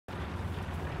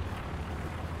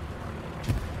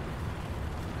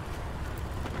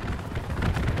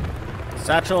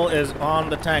Satchel is on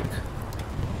the tank.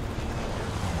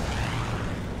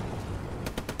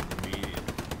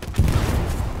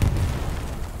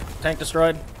 Tank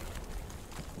destroyed.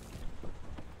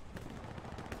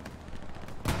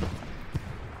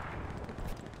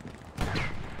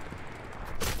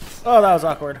 Oh, that was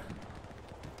awkward.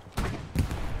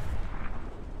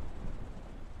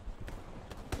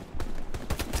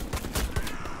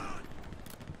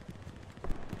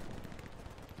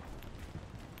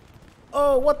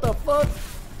 Oh, what the fuck?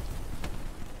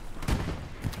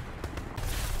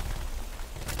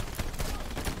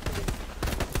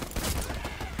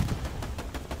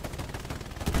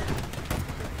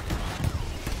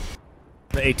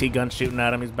 The AT gun's shooting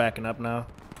at him. He's backing up now.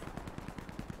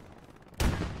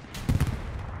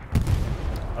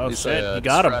 Oh shit, you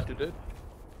got him.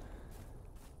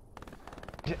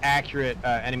 Accurate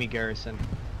enemy garrison.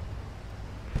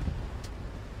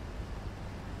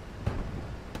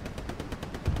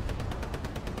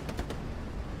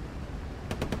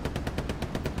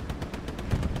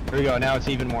 Here we go, now it's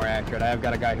even more accurate. I've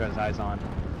got a guy who has eyes on.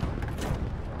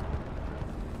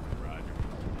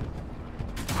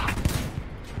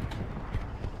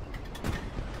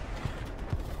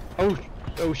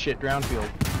 Oh shit, ground field.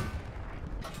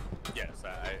 Yes,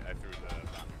 I threw the...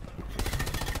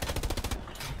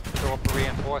 Throw up a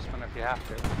reinforcement if you have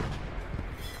to.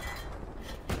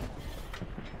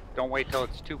 Don't wait till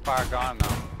it's too far gone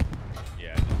though.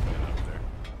 Yeah, I just put it up there.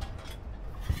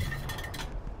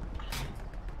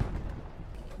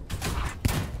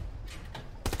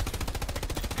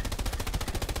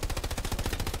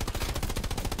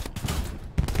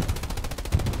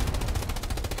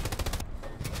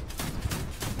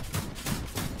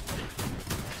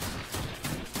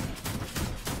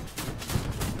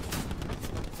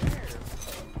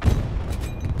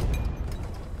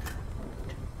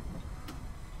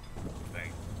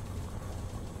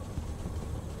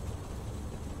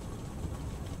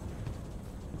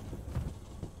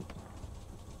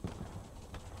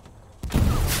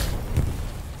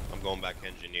 Going back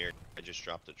engineer. I just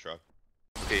dropped the truck.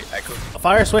 Okay, Echo.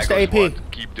 Fire, switch to AP.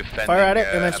 Keep defending, Fire at it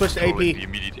and then switch to AP. The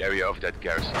immediate area of that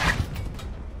garrison.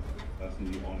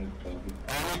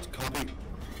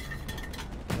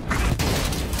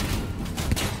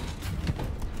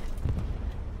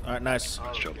 Alright, nice.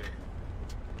 Nice job.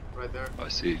 Right there. I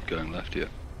see it going left, yeah.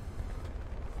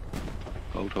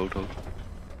 Hold.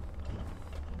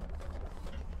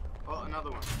 Oh, another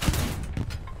one.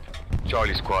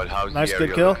 Charlie Squad, how's Nice, the good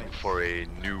area kill. looking for a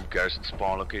new garrison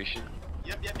spawn location?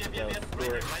 Yep. Right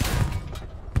there.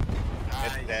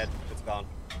 It's dead. It's gone.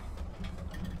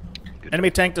 Good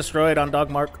Enemy tank destroyed on dog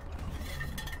mark.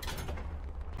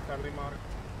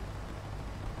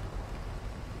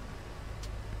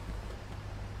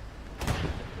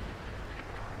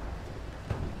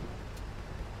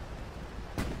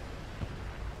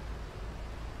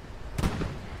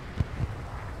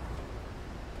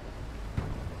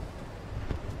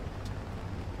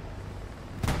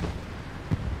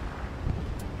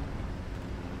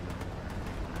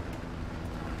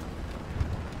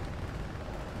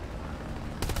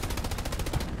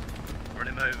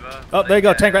 Oh, there you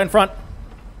go. Tank right in front.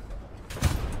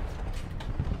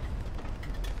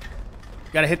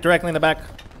 Gotta hit directly in the back.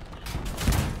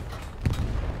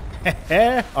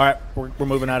 Alright, we're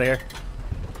moving out of here.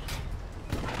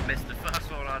 Missed the first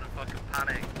one out of fucking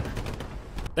panic.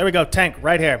 There we go. Tank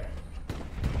right here.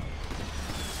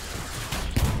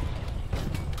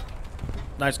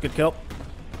 Nice, good kill.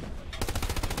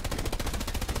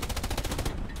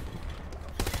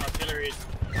 Artillery is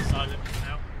silent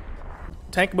now.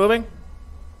 Tank moving.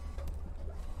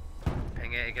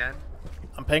 Ping it again.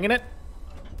 I'm pinging it.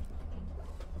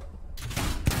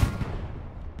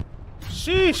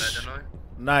 Sheesh.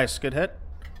 Nice, good hit.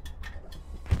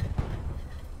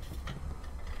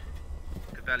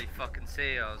 Could barely fucking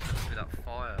see. I was going through that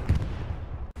fire.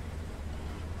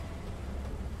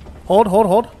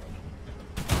 Hold.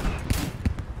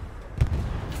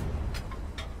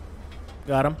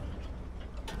 Got him.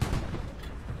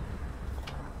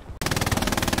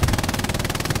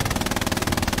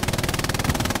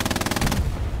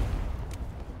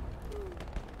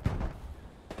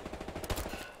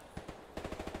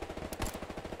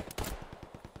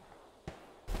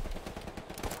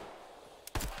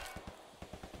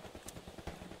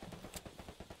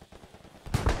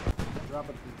 Drop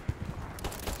it.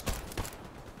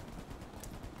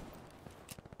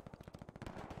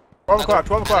 12 o'clock.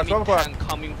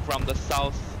 Coming from the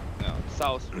south,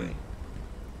 south way.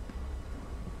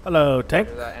 Hello, tank.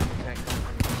 That enemy tank coming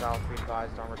from the south, be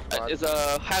advised on response. It's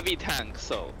a heavy tank,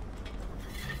 so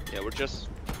yeah, we're just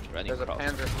running There's a across.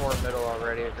 Panzer IV middle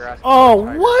already. If you're asking Oh, for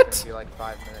Tiger, what? It's gonna be like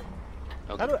 5 minutes.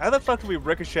 Okay. How the fuck do we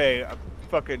ricochet a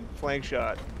fucking flank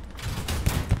shot?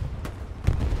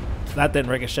 That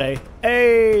didn't ricochet.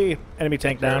 Hey! Enemy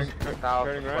tank down. South,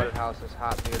 turning right. flooded house is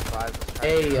hot. Be advised. It's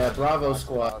Hey, trying to- Bravo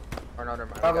squad. Or no, never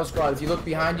mind. Bravo squad, if you look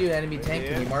behind you, enemy tank,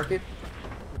 can you mark it?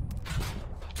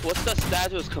 What's the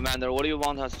status, Commander? What do you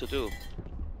want us to do?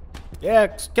 Yeah,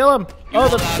 kill him. You Oh,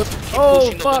 want us to keep oh,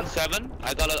 pushing the fuck. 7?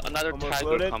 I got another Almost Tiger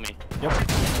loaded. coming. Yep.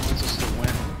 Wants us to win.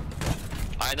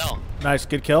 I know. Nice,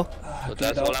 good kill. So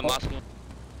that's all I'm asking.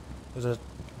 There's a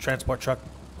transport truck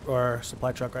or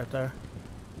supply truck right there.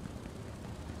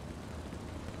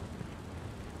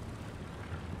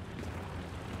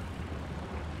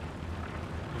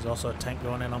 There's also a tank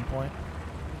going in on point.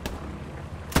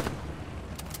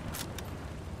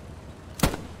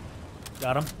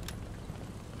 Got him.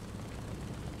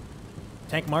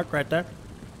 Tank mark right there.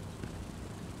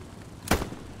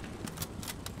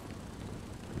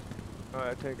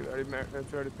 Alright, tank is already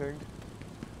that's already pinged.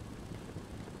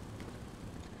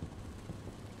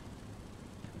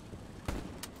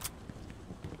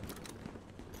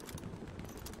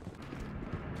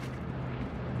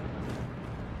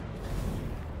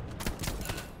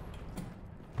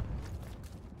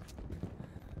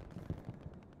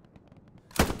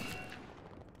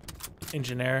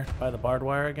 Engineer by the barbed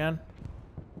wire again.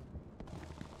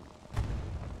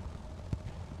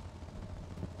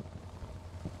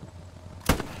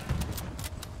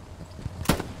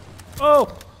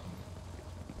 Oh!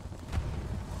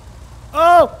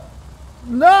 Oh!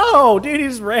 No! Dude, he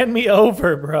just ran me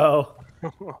over, bro.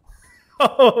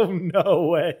 Oh, no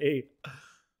way.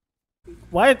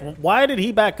 Why did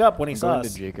he back up when he saw Going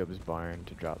us? to Jacob's barn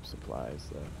to drop supplies,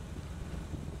 though.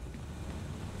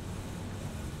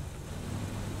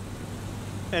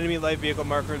 Enemy light vehicle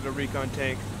marker is a recon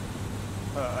tank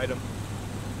item.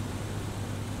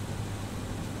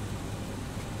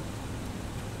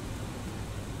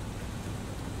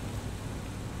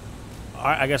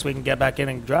 Alright, I guess we can get back in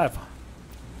and drive.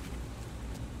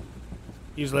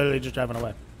 He's literally just driving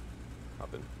away.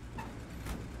 Hop in.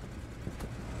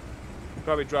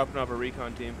 Probably dropping off a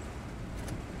recon team.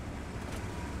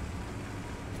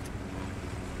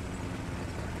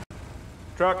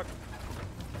 Truck.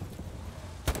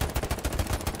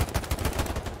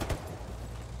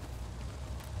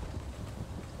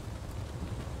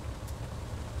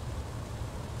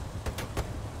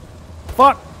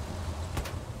 Fuck!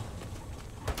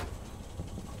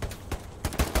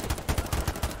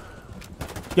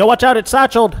 Yo, watch out, it's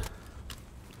satcheled!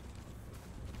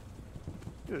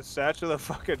 Is Satchel the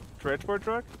fucking transport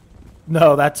truck?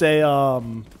 No, that's a,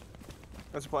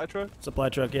 A supply truck? supply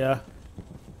truck, yeah.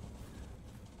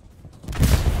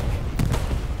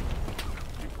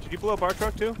 Did you blow up our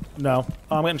truck too? No.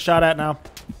 Oh, I'm getting shot at now.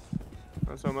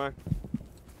 Oh, so am I.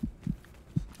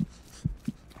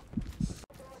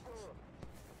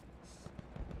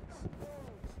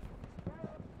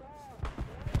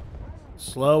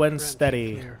 Slow and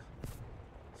steady. There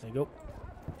you go.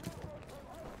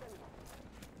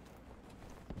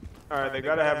 Alright, they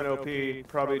gotta have an OP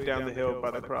probably down the hill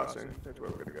by the crossing. That's where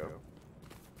we're gonna go.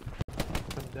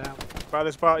 I'm down. By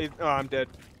the spot. Oh, I'm dead.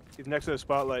 He's next to the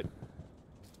spotlight.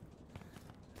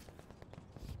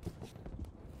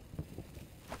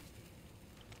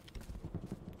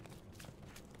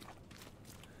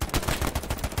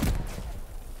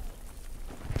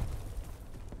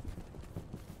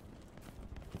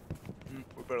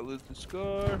 We're about to lose the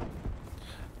scar.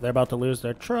 They're about to lose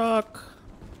their truck.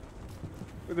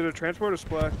 Is it a transport or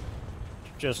supply?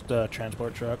 Just a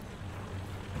transport truck.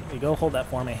 There you go, hold that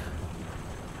for me.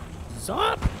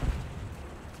 Zop!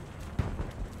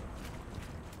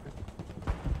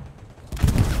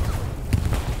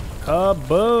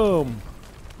 Kaboom!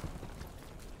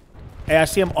 Hey, I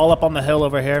see them all up on the hill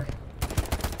over here.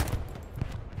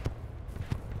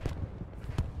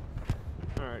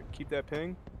 Alright, keep that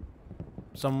ping.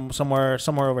 Somewhere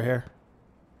over here.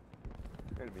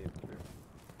 Enemy in there.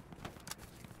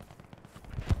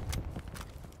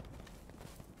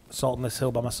 Assaulting this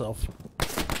hill by myself.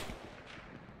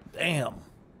 Damn.